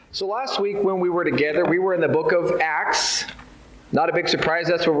So last week when we were together, we were in the book of Acts. Not a big surprise,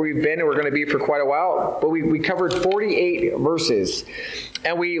 that's where we've been and we're going to be for quite a while. But we covered 48 verses.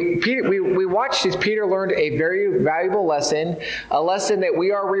 And we watched as Peter learned a very valuable lesson, a lesson that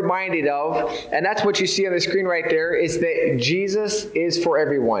we are reminded of. And that's what you see on the screen right there, is that Jesus is for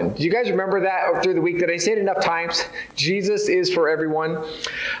everyone. Do you guys remember that through the week? Did I say it enough times? Jesus is for everyone.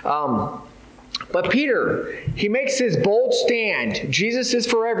 But Peter, he makes his bold stand. Jesus is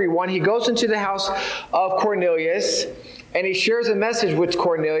for everyone. He goes into the house of Cornelius, and he shares a message with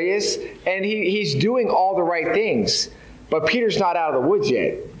Cornelius, and he's doing all the right things. But Peter's not out of the woods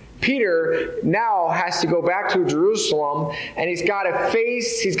yet. Peter now has to go back to Jerusalem, and he's got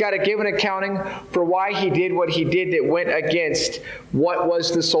to give an accounting for why he did what he did that went against what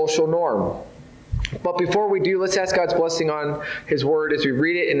was the social norm. But before we do, let's ask God's blessing on His Word as we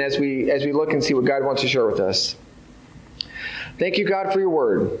read it and as we look and see what God wants to share with us. Thank you, God, for your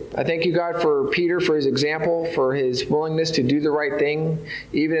Word. I thank you, God, for Peter, for his example, for his willingness to do the right thing,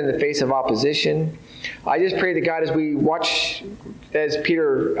 even in the face of opposition. I just pray that, God, as we watch, as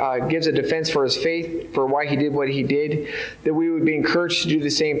Peter gives a defense for his faith, for why he did what he did, that we would be encouraged to do the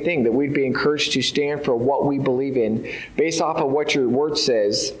same thing, that we'd be encouraged to stand for what we believe in, based off of what your Word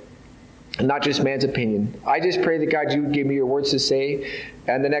says, and not just man's opinion. I just pray that, God, you would give me your words to say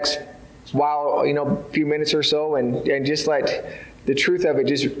and the next while, few minutes or so, and just let the truth of it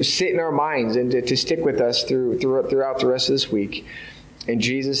just sit in our minds and to stick with us throughout the rest of this week. In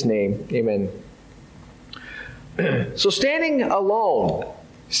Jesus' name, amen. So standing alone,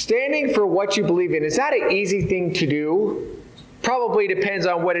 standing for what you believe in, is that an easy thing to do? Probably depends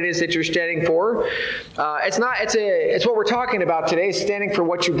on what it is that you're standing for. It's what we're talking about today, standing for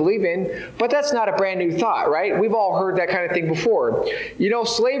what you believe in, but that's not a brand new thought, right? We've all heard that kind of thing before.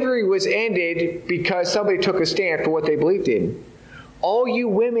 Slavery was ended because somebody took a stand for what they believed in. All you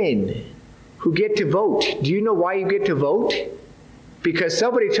women who get to vote, do you know why you get to vote? Because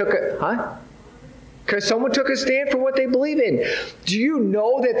somebody took Because someone took a stand for what they believe in. Do you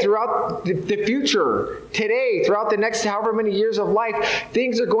know that throughout the future, today, throughout the next however many years of life,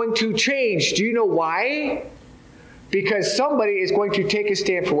 things are going to change? Do you know why? Because somebody is going to take a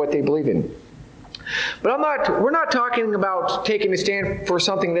stand for what they believe in. But we're not talking about taking a stand for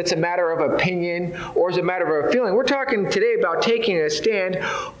something that's a matter of opinion or is a matter of a feeling. We're talking today about taking a stand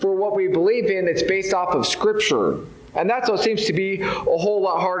for what we believe in that's based off of Scripture. And that's what seems to be a whole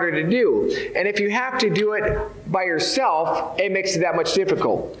lot harder to do. And if you have to do it by yourself, it makes it that much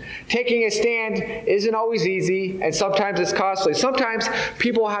difficult. Taking a stand isn't always easy, and sometimes it's costly. Sometimes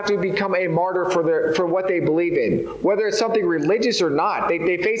people have to become a martyr for what they believe in. Whether it's something religious or not,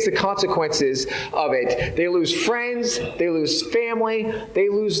 they face the consequences of it. They lose friends, they lose family, they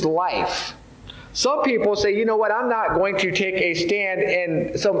lose life. Some people say, you know what, I'm not going to take a stand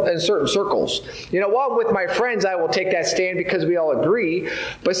in certain circles. While I'm with my friends, I will take that stand because we all agree.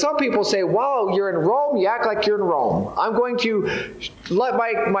 But some people say, while you're in Rome, you act like you're in Rome. I'm going to let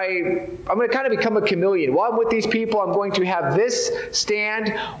I'm going to kind of become a chameleon. While I'm with these people, I'm going to have this stand.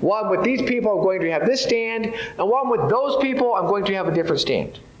 While I'm with these people, I'm going to have this stand. And while I'm with those people, I'm going to have a different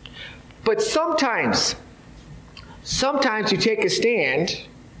stand. But sometimes you take a stand,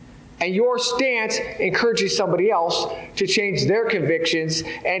 and your stance encourages somebody else to change their convictions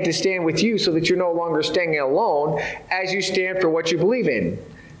and to stand with you so that you're no longer standing alone as you stand for what you believe in.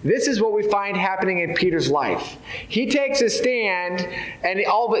 This is what we find happening in Peter's life. He takes a stand, and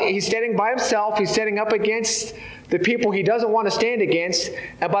he's standing by himself. He's standing up against the people he doesn't want to stand against.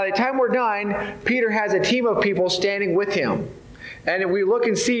 And by the time we're done, Peter has a team of people standing with him. And we look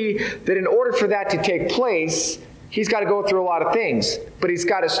and see that in order for that to take place, he's got to go through a lot of things, but he's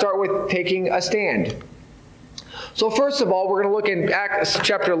got to start with taking a stand. So first of all, we're going to look in Acts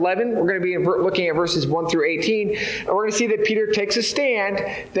chapter 11. We're going to be looking at verses 1 through 18. And we're going to see that Peter takes a stand,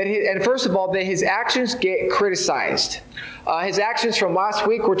 and first of all, that his actions get criticized. His actions from last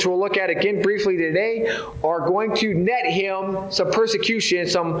week, which we'll look at again briefly today, are going to net him some persecution,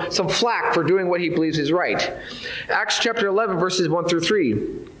 some flack for doing what he believes is right. Acts chapter 11, verses 1 through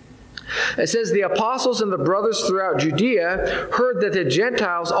 3. It says, the apostles and the brothers throughout Judea heard that the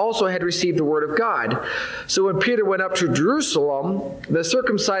Gentiles also had received the word of God. So when Peter went up to Jerusalem, the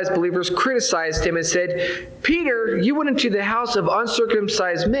circumcised believers criticized him and said, Peter, you went into the house of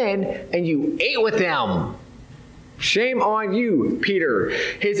uncircumcised men and you ate with them. Shame on you, Peter.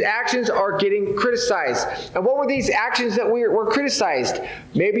 His actions are getting criticized. And what were these actions that were criticized?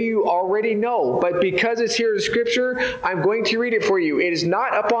 Maybe you already know, but because it's here in Scripture, I'm going to read it for you. It is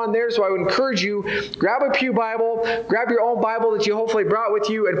not up on there, so I would encourage you, grab a pew Bible, grab your own Bible that you hopefully brought with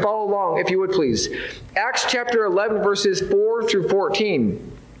you, and follow along if you would please. Acts chapter 11, verses 4 through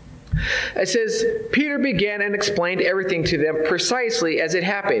 14. It says, Peter began and explained everything to them precisely as it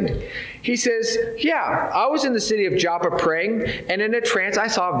happened. He says, yeah, I was in the city of Joppa praying, and in a trance I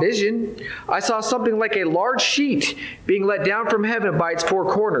saw a vision. I saw something like a large sheet being let down from heaven by its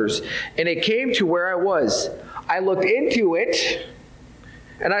four corners, and it came to where I was. I looked into it,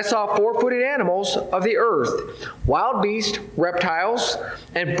 and I saw four-footed animals of the earth, wild beasts, reptiles,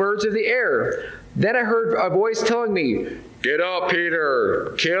 and birds of the air. Then I heard a voice telling me, "Get up,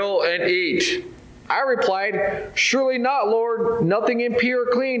 Peter, kill and eat." I replied, "Surely not, Lord. Nothing impure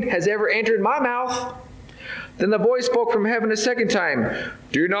or clean has ever entered my mouth." Then the voice spoke from heaven a second time,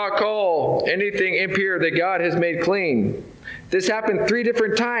 "Do not call anything impure that God has made clean." This happened 3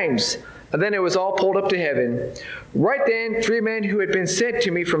 different times, and then it was all pulled up to heaven. Right then, 3 men who had been sent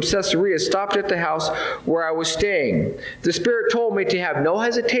to me from Caesarea stopped at the house where I was staying. The Spirit told me to have no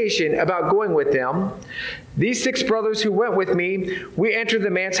hesitation about going with them. These 6 brothers who went with me, we entered the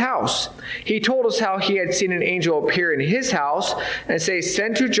man's house. He told us how he had seen an angel appear in his house and say,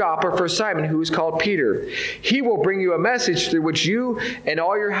 "Send to Joppa for Simon, who is called Peter. He will bring you a message through which you and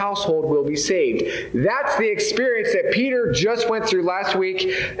all your household will be saved." That's the experience that Peter just went through last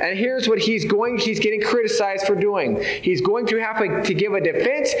week. And here's what he's getting criticized for doing. He's going to have to give a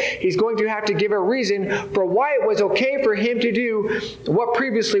defense. He's going to have to give a reason for why it was okay for him to do what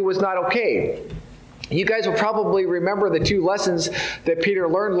previously was not okay. You guys will probably remember the 2 lessons that Peter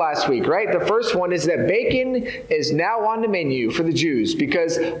learned last week, right? The first one is that bacon is now on the menu for the Jews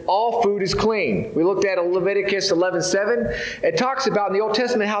because all food is clean. We looked at Leviticus 11:7. It talks about in the Old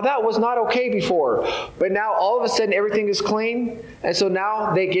Testament how that was not okay before. But now all of a sudden everything is clean. And so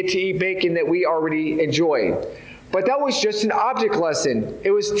now they get to eat bacon that we already enjoy. But that was just an object lesson.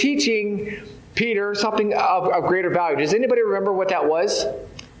 It was teaching Peter something of greater value. Does anybody remember what that was?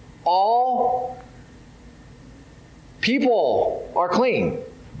 All people are clean,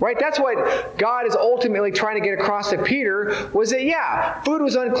 right? That's what God is ultimately trying to get across to Peter, was that, yeah, food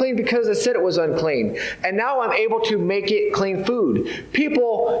was unclean because it said it was unclean. And now I'm able to make it clean food.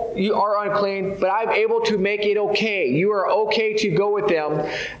 People, you are unclean, but I'm able to make it okay. You are okay to go with them.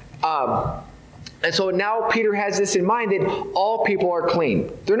 And so now Peter has this in mind that all people are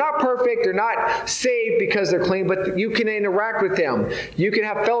clean. They're not perfect. They're not saved because they're clean, but you can interact with them. You can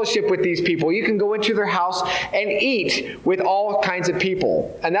have fellowship with these people. You can go into their house and eat with all kinds of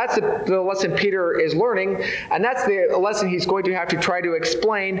people. And that's the lesson Peter is learning. And that's the lesson he's going to have to try to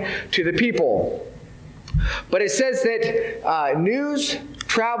explain to the people. But it says that news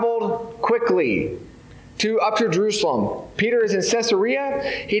traveled quickly up to Jerusalem. Peter is in Caesarea.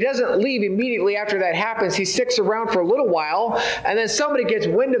 He doesn't leave immediately after that happens. He sticks around for a little while, and then somebody gets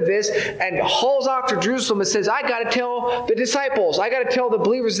wind of this and hauls off to Jerusalem and says, "I got to tell the disciples, I got to tell the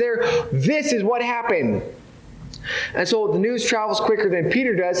believers there, this is what happened." And so the news travels quicker than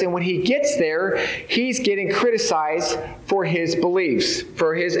Peter does, and when he gets there, he's getting criticized for his beliefs,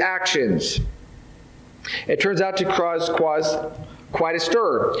 for his actions. It turns out to cause quite a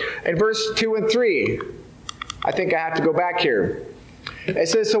stir. In verse 2 and 3, I think I have to go back here. It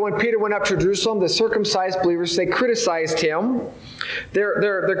says, "So when Peter went up to Jerusalem, the circumcised believers, they criticized him.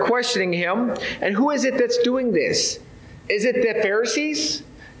 They're questioning him. And who is it that's doing this? Is it the Pharisees?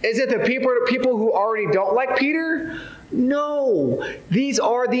 Is it the people who already don't like Peter? No, these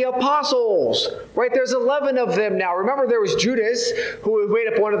are the apostles, right? There's 11 of them now. Remember, there was Judas, who made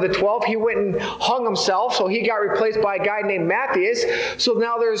up one of the 12. He went and hung himself, so he got replaced by a guy named Matthias. So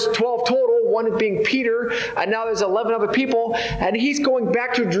now there's 12 total, one being Peter, and now there's 11 other people. And he's going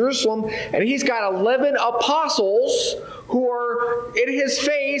back to Jerusalem, and he's got 11 apostles who are in his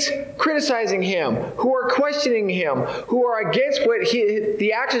face criticizing him, who are questioning him, who are against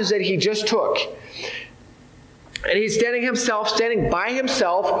the actions that he just took. And he's standing by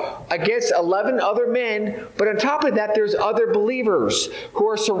himself against 11 other men. But on top of that, there's other believers who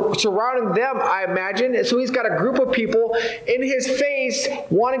are surrounding them, I imagine. And so he's got a group of people in his face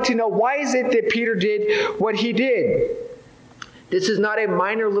wanting to know, why is it that Peter did what he did? This is not a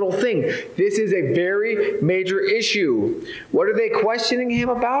minor little thing. This is a very major issue. What are they questioning him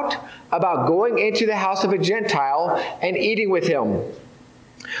about? About going into the house of a Gentile and eating with him.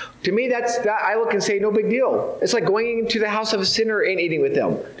 To me, I look and say, no big deal. It's like going into the house of a sinner and eating with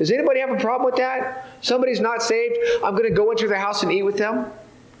them. Does anybody have a problem with that? Somebody's not saved, I'm going to go into their house and eat with them?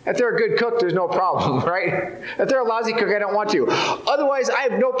 If they're a good cook, there's no problem, right? If they're a lousy cook, I don't want to. Otherwise, I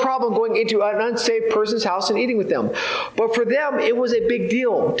have no problem going into an unsaved person's house and eating with them. But for them, it was a big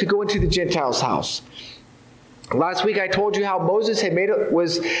deal to go into the Gentiles' house. Last week I told you how Moses had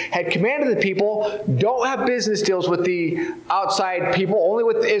commanded the people, don't have business deals with the outside people, only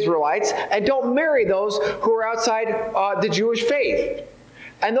with the Israelites, and don't marry those who are outside the Jewish faith.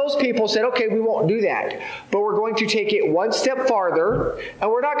 And those people said, okay, we won't do that. But we're going to take it one step farther, and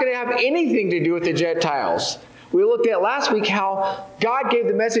we're not going to have anything to do with the Gentiles. We looked at last week how God gave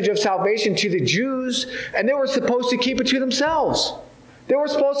the message of salvation to the Jews, and they were supposed to keep it to themselves. They were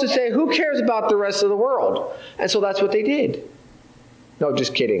supposed to say, who cares about the rest of the world? And so that's what they did. No,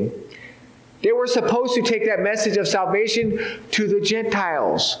 just kidding. They were supposed to take that message of salvation to the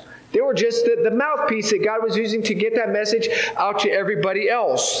Gentiles. They were just the mouthpiece that God was using to get that message out to everybody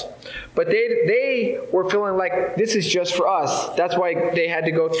else. But they were feeling like this is just for us. That's why they had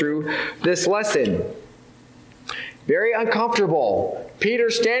to go through this lesson. Very uncomfortable.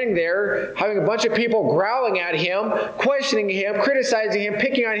 Peter standing there, having a bunch of people growling at him, questioning him, criticizing him,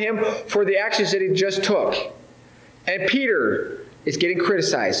 picking on him for the actions that he just took. And Peter is getting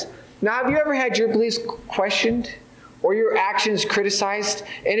criticized. Now, have you ever had your beliefs questioned or your actions criticized?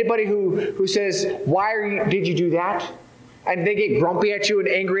 Anybody who says, did you do that? And they get grumpy at you and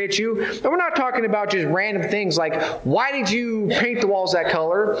angry at you. And we're not talking about just random things like, why did you paint the walls that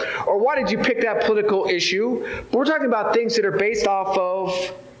color? Or why did you pick that political issue? But we're talking about things that are based off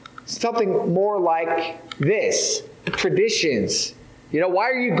of something more like this, traditions. Why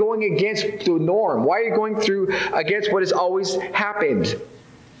are you going against the norm? Why are you going against what has always happened?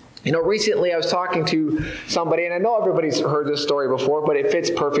 Recently I was talking to somebody, and I know everybody's heard this story before, but it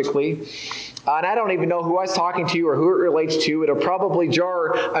fits perfectly. And I don't even know who I was talking to or who it relates to. It'll probably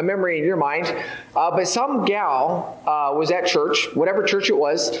jar a memory in your mind. But some gal was at church, whatever church it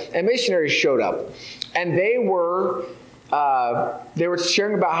was, and missionaries showed up. And they were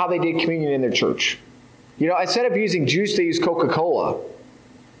sharing about how they did communion in their church. Instead of using juice, they used Coca-Cola.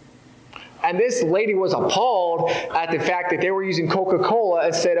 And this lady was appalled at the fact that they were using Coca-Cola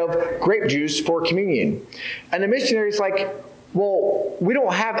instead of grape juice for communion. And the missionary's like, well, we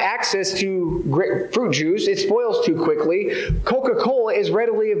don't have access to grapefruit juice. It spoils too quickly. Coca-Cola is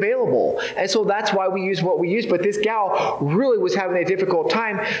readily available. And so that's why we use what we use. But this gal really was having a difficult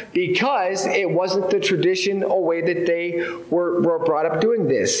time because it wasn't the tradition or way that they were brought up doing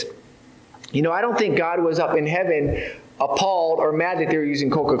this. I don't think God was up in heaven appalled or mad that they were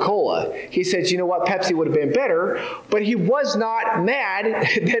using Coca-Cola. He says, you know what, Pepsi would have been better, but he was not mad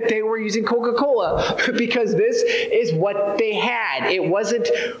that they were using Coca-Cola because this is what they had. It wasn't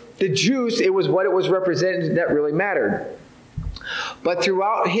the juice, it was what it was represented that really mattered. But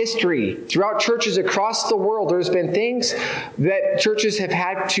throughout history, throughout churches across the world, there's been things that churches have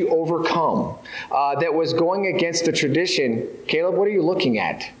had to overcome that was going against the tradition. Caleb, what are you looking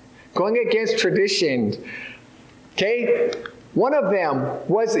at? Going against tradition. Okay? One of them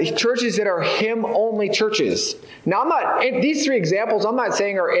was churches that are hymn-only churches. Now, these three examples, I'm not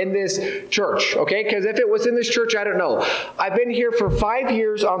saying are in this church, okay? Because if it was in this church, I don't know. I've been here for 5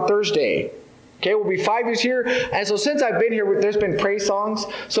 years on Thursday. Okay, we'll be 5 years here. And so since I've been here, there's been praise songs.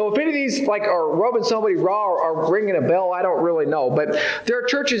 So if any of these are rubbing somebody raw or ringing a bell, I don't really know. But there are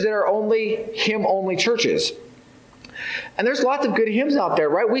churches that are only hymn-only churches. And there's lots of good hymns out there,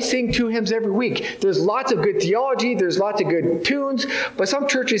 right? We sing 2 hymns every week. There's lots of good theology. There's lots of good tunes. But some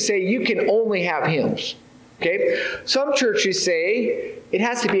churches say you can only have hymns. Okay? Some churches say it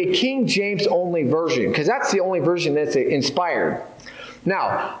has to be a King James only version because that's the only version that's inspired.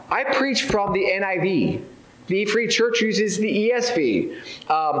 Now, I preach from the NIV. The Free Church uses the ESV.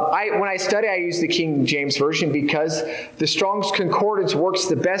 When I study, I use the King James Version because the Strong's Concordance works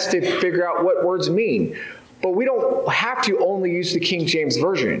the best to figure out what words mean. But we don't have to only use the King James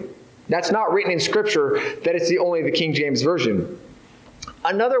Version. That's not written in Scripture that it's only the King James Version.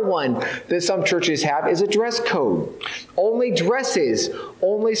 Another one that some churches have is a dress code. Only dresses,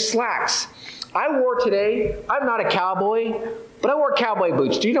 only slacks. I wore today, I'm not a cowboy, but I wore cowboy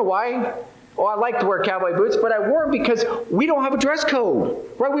boots. Do you know why? Well, I like to wear cowboy boots, but I wore them because we don't have a dress code.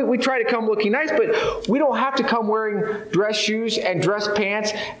 Right? We try to come looking nice, but we don't have to come wearing dress shoes and dress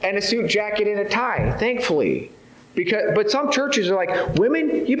pants and a suit jacket and a tie, thankfully. But some churches are like,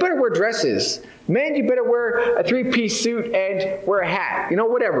 women, you better wear dresses. Men, you better wear a 3-piece suit and wear a hat.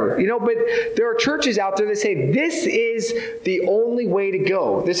 Whatever. But there are churches out there that say this is the only way to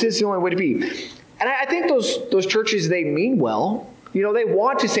go. This is the only way to be. And I think those churches, they mean well. They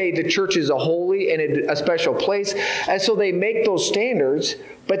want to say the church is a holy and a special place, and so they make those standards,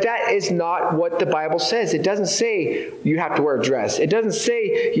 but that is not what the Bible says. It doesn't say you have to wear a dress. It doesn't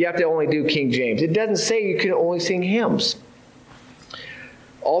say you have to only do King James. It doesn't say you can only sing hymns.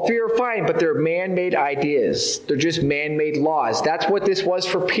 All three are fine, but they're man-made ideas. They're just man-made laws. That's what this was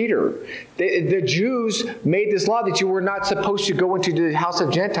for Peter. The Jews made this law that you were not supposed to go into the house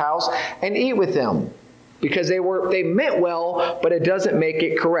of Gentiles and eat with them. Because they meant well, but it doesn't make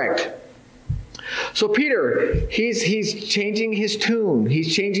it correct. So Peter, he's changing his tune.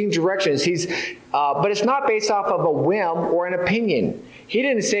 He's changing directions. But it's not based off of a whim or an opinion. He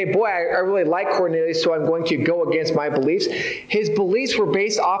didn't say, boy, I really like Cornelius, so I'm going to go against my beliefs. His beliefs were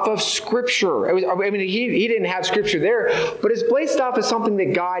based off of Scripture. He didn't have Scripture there, but it's based off of something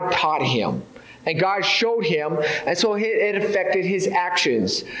that God taught him. And God showed him, and so it affected his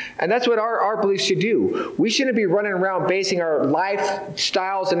actions. And that's what our beliefs should do. We shouldn't be running around basing our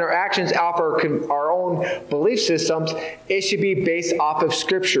lifestyles and our actions off our own belief systems. It should be based off of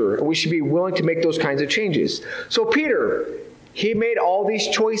Scripture. We should be willing to make those kinds of changes. So Peter, he made all these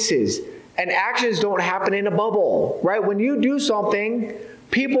choices. And actions don't happen in a bubble, right? When you do something,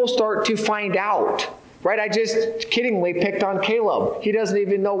 people start to find out, right? I just kiddingly picked on Caleb. He doesn't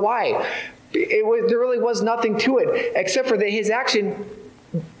even know why. There really was nothing to it, except for that his action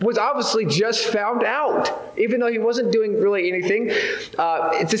was obviously just found out, even though he wasn't doing really anything.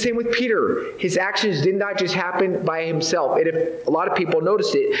 It's the same with Peter. His actions did not just happen by himself. A lot of people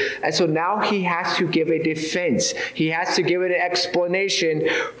noticed it. And so now he has to give a defense. He has to give an explanation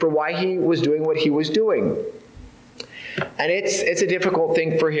for why he was doing what he was doing. And it's a difficult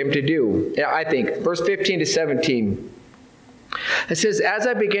thing for him to do, I think. Verse 15 to 17. It says, as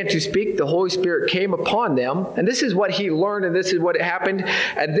I began to speak, the Holy Spirit came upon them. And this is what he learned, and this is what happened,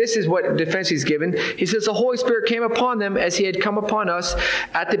 and this is what defense he's given. He says, the Holy Spirit came upon them as he had come upon us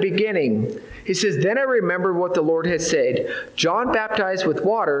at the beginning. He says, then I remembered what the Lord had said. John baptized with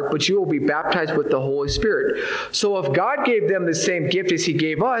water, but you will be baptized with the Holy Spirit. So if God gave them the same gift as he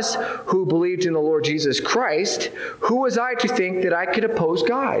gave us, who believed in the Lord Jesus Christ, who was I to think that I could oppose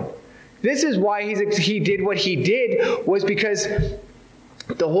God? This is why he did what he did, was because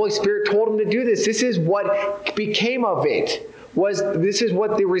the Holy Spirit told him to do this. This is what became of it. This is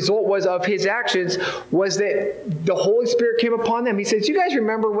what the result was of his actions, was that the Holy Spirit came upon them. He says, you guys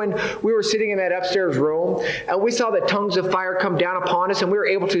remember when we were sitting in that upstairs room and we saw the tongues of fire come down upon us and we were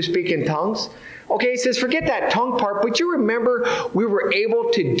able to speak in tongues? Okay, he says, forget that tongue part, but you remember we were able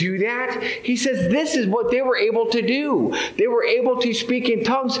to do that? He says, this is what they were able to do. They were able to speak in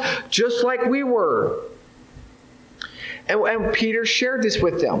tongues just like we were. And Peter shared this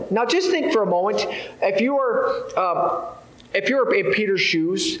with them. Now just think for a moment, if you're in Peter's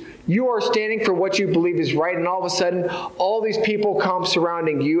shoes, you are standing for what you believe is right, and all of a sudden, all these people come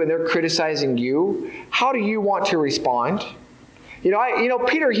surrounding you and they're criticizing you. How do you want to respond?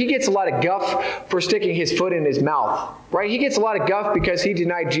 Peter, he gets a lot of guff for sticking his foot in his mouth, right? He gets a lot of guff because he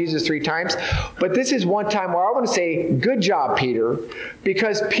denied Jesus 3 times. But this is one time where I want to say, good job, Peter,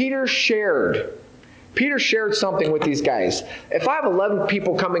 because Peter shared something with these guys. If I have 11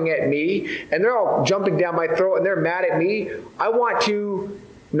 people coming at me and they're all jumping down my throat and they're mad at me, I want to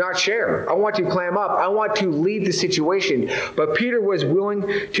not share. I want to clam up. I want to lead the situation. But Peter was willing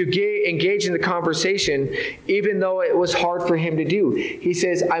to engage in the conversation, even though it was hard for him to do. He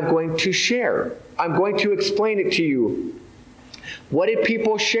says, I'm going to share. I'm going to explain it to you. What did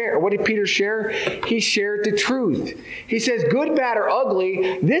people share? What did Peter share? He shared the truth. He says, good, bad, or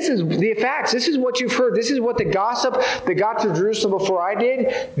ugly, this is the facts. This is what you've heard. This is what the gossip that got to Jerusalem before I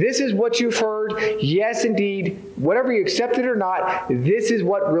did. This is what you've heard. Yes, indeed. Whatever you accepted or not, this is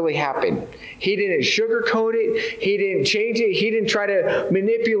what really happened. He didn't sugarcoat it. He didn't change it. He didn't try to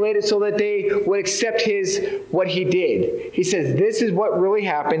manipulate it so that they would accept what he did. He says, this is what really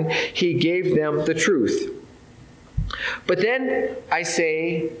happened. He gave them the truth. But then I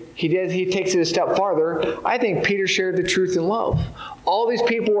say, he takes it a step farther. I think Peter shared the truth in love. All these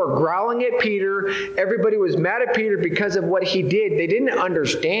people were growling at Peter. Everybody was mad at Peter because of what he did. They didn't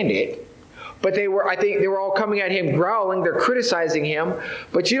understand it. But I think they were all coming at him growling. They're criticizing him.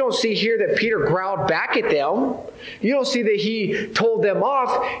 But you don't see here that Peter growled back at them. You don't see that he told them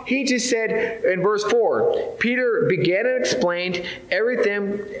off. He just said in verse 4, Peter began and explained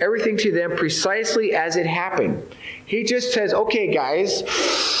everything to them precisely as it happened. He just says, okay, guys,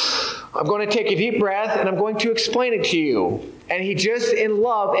 I'm going to take a deep breath and I'm going to explain it to you. And he just in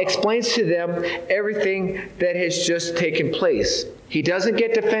love explains to them everything that has just taken place. He doesn't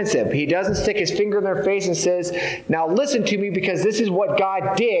get defensive. He doesn't stick his finger in their face and says, now listen to me because this is what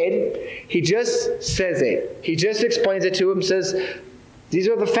God did. He just says it. He just explains it to them, says, these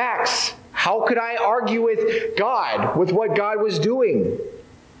are the facts. How could I argue with God, with what God was doing?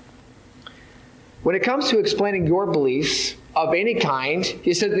 When it comes to explaining your beliefs of any kind,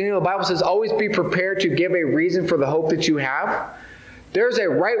 he said, the Bible says, always be prepared to give a reason for the hope that you have. There's a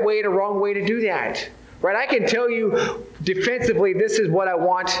right way and a wrong way to do that. Right? I can tell you defensively, this is what I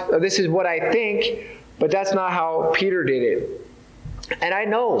want, or this is what I think, but that's not how Peter did it. And I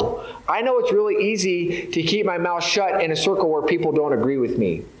know it's really easy to keep my mouth shut in a circle where people don't agree with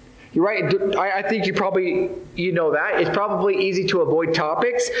me. You're right. I think you know that. It's probably easy to avoid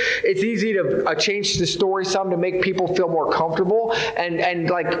topics. It's easy to change the story some to make people feel more comfortable. And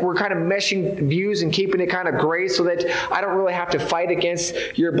like we're kind of meshing views and keeping it kind of gray so that I don't really have to fight against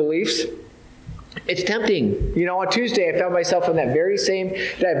your beliefs. It's tempting. You know, on Tuesday, I found myself in that very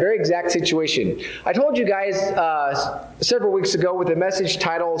exact situation. I told you guys several weeks ago with the message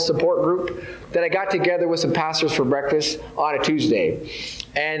title support group that I got together with some pastors for breakfast on a Tuesday.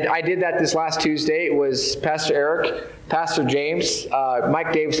 And I did that this last Tuesday. It was Pastor Eric, Pastor James,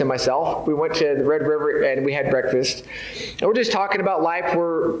 Mike Davis, and myself. We went to the Red River and we had breakfast. And we're just talking about life.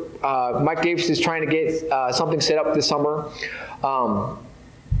 Mike Davis is trying to get something set up this summer.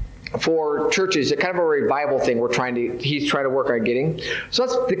 For churches, kind of a revival thing he's trying to work on getting. So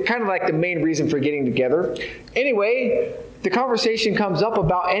that's kind of like the main reason for getting together. Anyway, the conversation comes up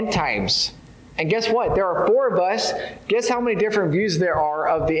about end times. And guess what? There are 4 of us. Guess how many different views there are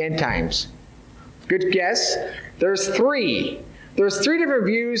of the end times? Good guess. There's 3. There's 3 different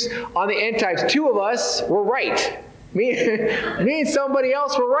views on the end times. 2 of us were right. Me and somebody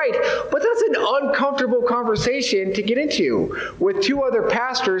else were right. But that's an uncomfortable conversation to get into with 2 other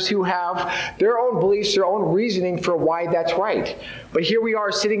pastors who have their own beliefs, their own reasoning for why that's right. But here we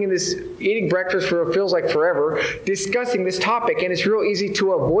are sitting in this, eating breakfast for what feels like forever, discussing this topic. And it's real easy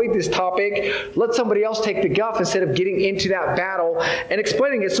to avoid this topic, let somebody else take the guff instead of getting into that battle and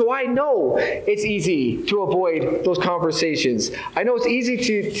explaining it. So I know it's easy to avoid those conversations. I know it's easy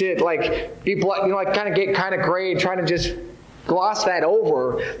to like be, like kind of get kind of gray and trying to just gloss that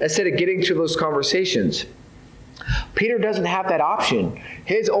over instead of getting to those conversations. Peter doesn't have that option.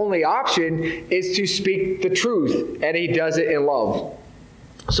 His only option is to speak the truth, and he does it in love.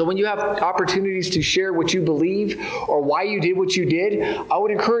 So when you have opportunities to share what you believe or why you did what you did, I would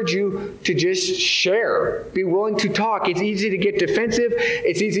encourage you to just share. Be willing to talk. It's easy to get defensive.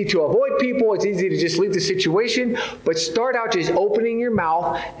 It's easy to avoid people. It's easy to just leave the situation. But start out just opening your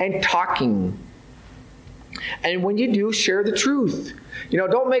mouth and talking. And when you do, share the truth. You know,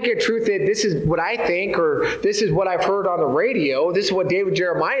 don't make it truth that this is what I think or this is what I've heard on the radio. This is what David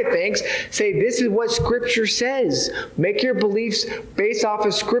Jeremiah thinks. Say this is what Scripture says. Make your beliefs based off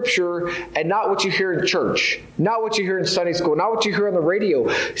of Scripture and not what you hear in church, not what you hear in Sunday school, not what you hear on the radio.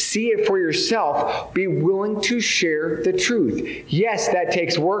 See it for yourself. Be willing to share the truth. Yes, that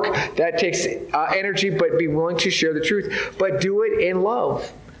takes work. That takes energy, but be willing to share the truth. But do it in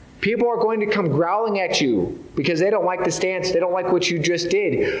love. People are going to come growling at you because they don't like the stance. They don't like what you just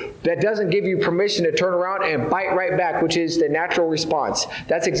did. That doesn't give you permission to turn around and bite right back, which is the natural response.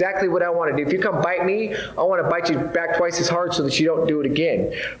 That's exactly what I want to do. If you come bite me, I want to bite you back twice as hard so that you don't do it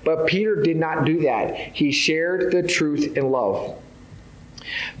again. But Peter did not do that. He shared the truth in love.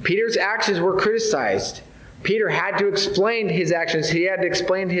 Peter's actions were criticized. Peter had to explain his actions. He had to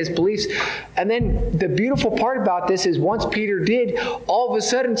explain his beliefs. And then the beautiful part about this is once Peter did, all of a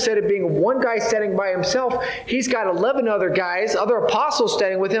sudden, instead of being one guy standing by himself, he's got 11 other guys, other apostles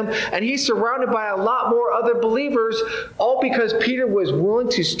standing with him, and he's surrounded by a lot more other believers, all because Peter was willing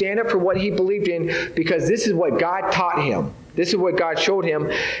to stand up for what he believed in because this is what God taught him. This is what God showed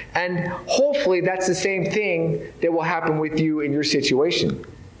him. And hopefully that's the same thing that will happen with you in your situation,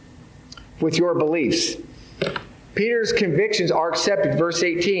 with your beliefs. Peter's convictions are accepted. Verse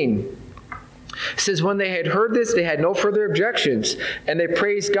 18 says, when they had heard this, they had no further objections, and they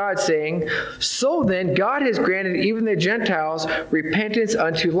praised God, saying, so then God has granted even the Gentiles repentance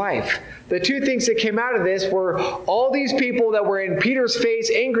unto life. The 2 things that came out of this were all these people that were in Peter's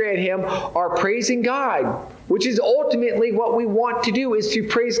face, angry at him, are praising God, which is ultimately what we want to do, is to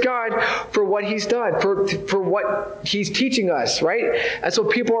praise God for what he's done, for what he's teaching us, right? And so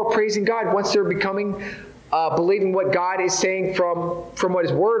people are praising God once they're believing what God is saying from what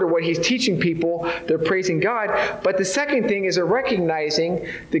his word or what he's teaching people. They're praising God. But the second thing is they're recognizing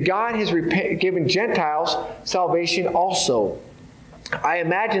that God has given Gentiles salvation also. I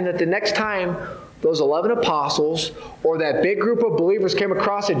imagine that the next time those 11 apostles or that big group of believers came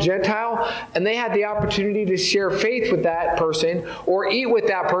across a Gentile and they had the opportunity to share faith with that person or eat with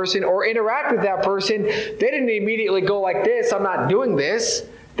that person or interact with that person, they didn't immediately go like this, I'm not doing this.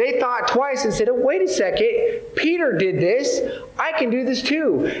 They thought twice and said, oh, wait a second, Peter did this, I can do this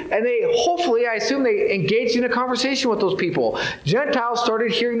too. And I assume they engaged in a conversation with those people. Gentiles started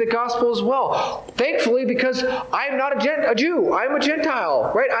hearing the gospel as well. Thankfully, because I am not a Jew, I'm a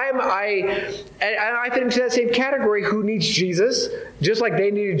Gentile, right? I fit into that same category who needs Jesus, just like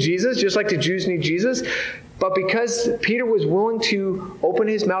they needed Jesus, just like the Jews need Jesus. But because Peter was willing to open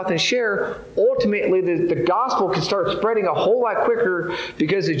his mouth and share, ultimately the gospel could start spreading a whole lot quicker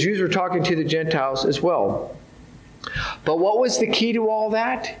because the Jews were talking to the Gentiles as well. But what was the key to all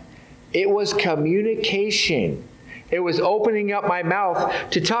that? It was communication. It was opening up my mouth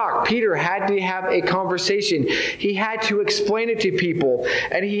to talk. Peter had to have a conversation. He had to explain it to people,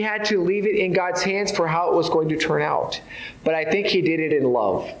 and he had to leave it in God's hands for how it was going to turn out. But I think he did it in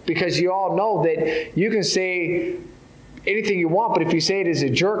love, because you all know that you can say anything you want, but if you say it as a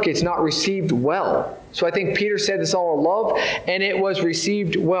jerk, it's not received well. So I think Peter said this all in love, and it was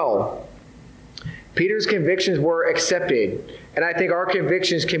received well. Peter's convictions were accepted. And I think our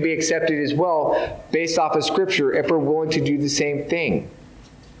convictions can be accepted as well based off of Scripture if we're willing to do the same thing.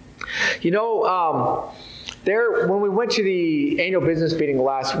 You know, when we went to the annual business meeting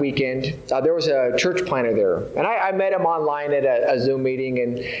last weekend, there was a church planner there. And I met him online at a Zoom meeting,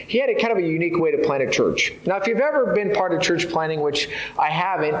 and he had a kind of a unique way to plant a church. Now, if you've ever been part of church planning, which I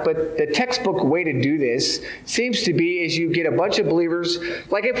haven't, but the textbook way to do this seems to be is you get a bunch of believers.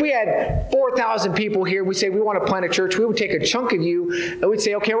 Like if we had 4,000 people here, we say we want to plant a church, we would take a chunk of you, and we'd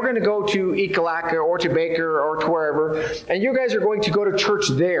say, okay, we're going to go to Ekalaka or to Baker or to wherever, and you guys are going to go to church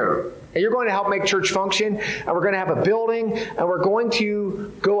there. And you're going to help make church function, and we're going to have a building, and we're going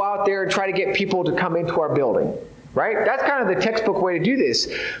to go out there and try to get people to come into our building. Right? That's kind of the textbook way to do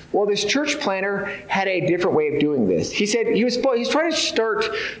this. Well, this church planner had a different way of doing this. He said he's trying to start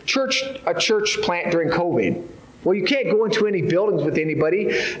a church plant during COVID. Well, you can't go into any buildings with anybody,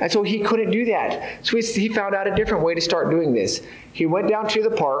 and so he couldn't do that. So he found out a different way to start doing this. He went down to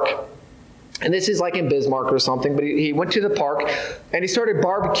the park. And this is like in Bismarck or something, but he went to the park and he started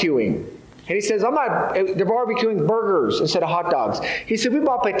barbecuing. And he says, they're barbecuing burgers instead of hot dogs. He said, we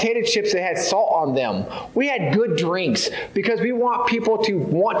bought potato chips that had salt on them. We had good drinks because we want people to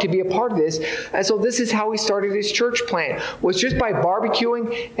want to be a part of this. And so this is how he started his church plant, was just by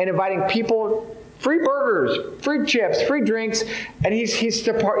barbecuing and inviting people. Free burgers, free chips, free drinks, and he's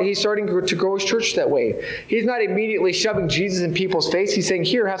starting to grow his church that way. He's not immediately shoving Jesus in people's face. He's saying,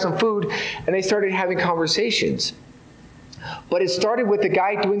 here, have some food, and they started having conversations. But it started with the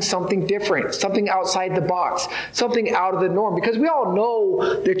guy doing something different, something outside the box, something out of the norm. Because we all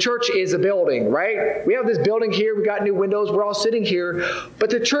know the church is a building, right? We have this building here. We got new windows. We're all sitting here. But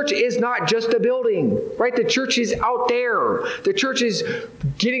the church is not just a building, right? The church is out there. The church is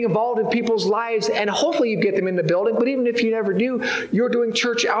getting involved in people's lives. And hopefully you get them in the building. But even if you never do, you're doing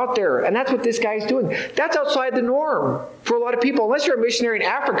church out there. And that's what this guy's doing. That's outside the norm for a lot of people. Unless you're a missionary in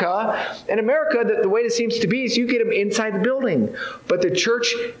Africa. In America, the way it seems to be is you get them inside the building. But the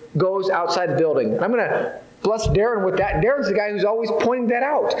church goes outside the building. And I'm going to bless Darren with that. Darren's the guy who's always pointing that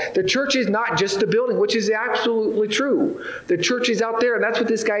out. The church is not just a building, which is absolutely true. The church is out there, and that's what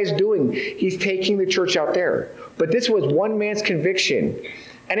this guy is doing. He's taking the church out there. But this was one man's conviction.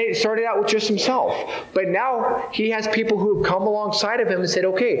 And it started out with just himself. But now he has people who have come alongside of him and said,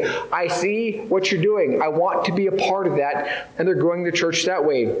 okay, I see what you're doing. I want to be a part of that. And they're growing the church that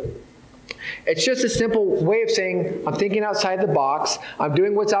way. It's just a simple way of saying, I'm thinking outside the box. I'm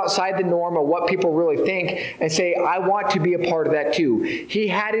doing what's outside the norm of what people really think, and say, I want to be a part of that too. He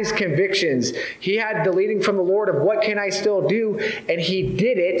had his convictions. He had the leading from the Lord of what can I still do, and he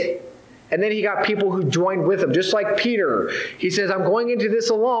did it. And then he got people who joined with him, just like Peter. He says, I'm going into this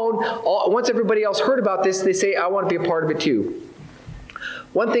alone. Once everybody else heard about this, they say, I want to be a part of it too.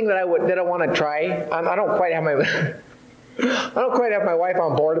 One thing that I want to try, I don't quite have my wife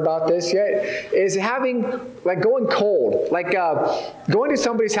on board about this yet, is going cold, going to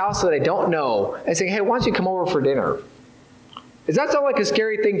somebody's house that I don't know and saying, hey, why don't you come over for dinner? Does that sound like a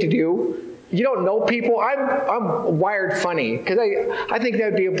scary thing to do? You don't know people. I'm wired funny because I think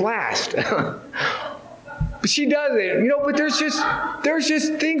that would be a blast. But she doesn't, but there's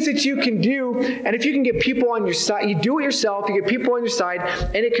just things that you can do. And if you can get people on your side, you do it yourself, you get people on your side,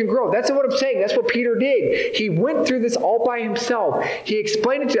 and it can grow. That's what I'm saying. That's what Peter did. He went through this all by himself. He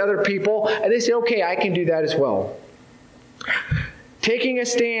explained it to other people, and they said, okay, I can do that as well. Taking a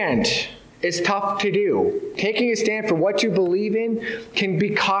stand is tough to do. Taking a stand for what you believe in can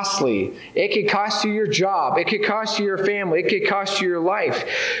be costly. It could cost you your job. It could cost you your family. It could cost you your life.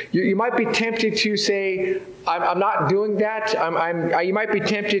 You might be tempted to say, I'm not doing that. You might be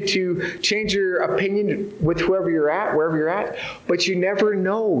tempted to change your opinion with wherever you're at, but you never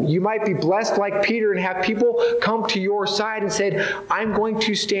know. You might be blessed like Peter and have people come to your side and said, I'm going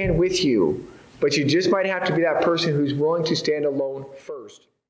to stand with you. But you just might have to be that person who's willing to stand alone first.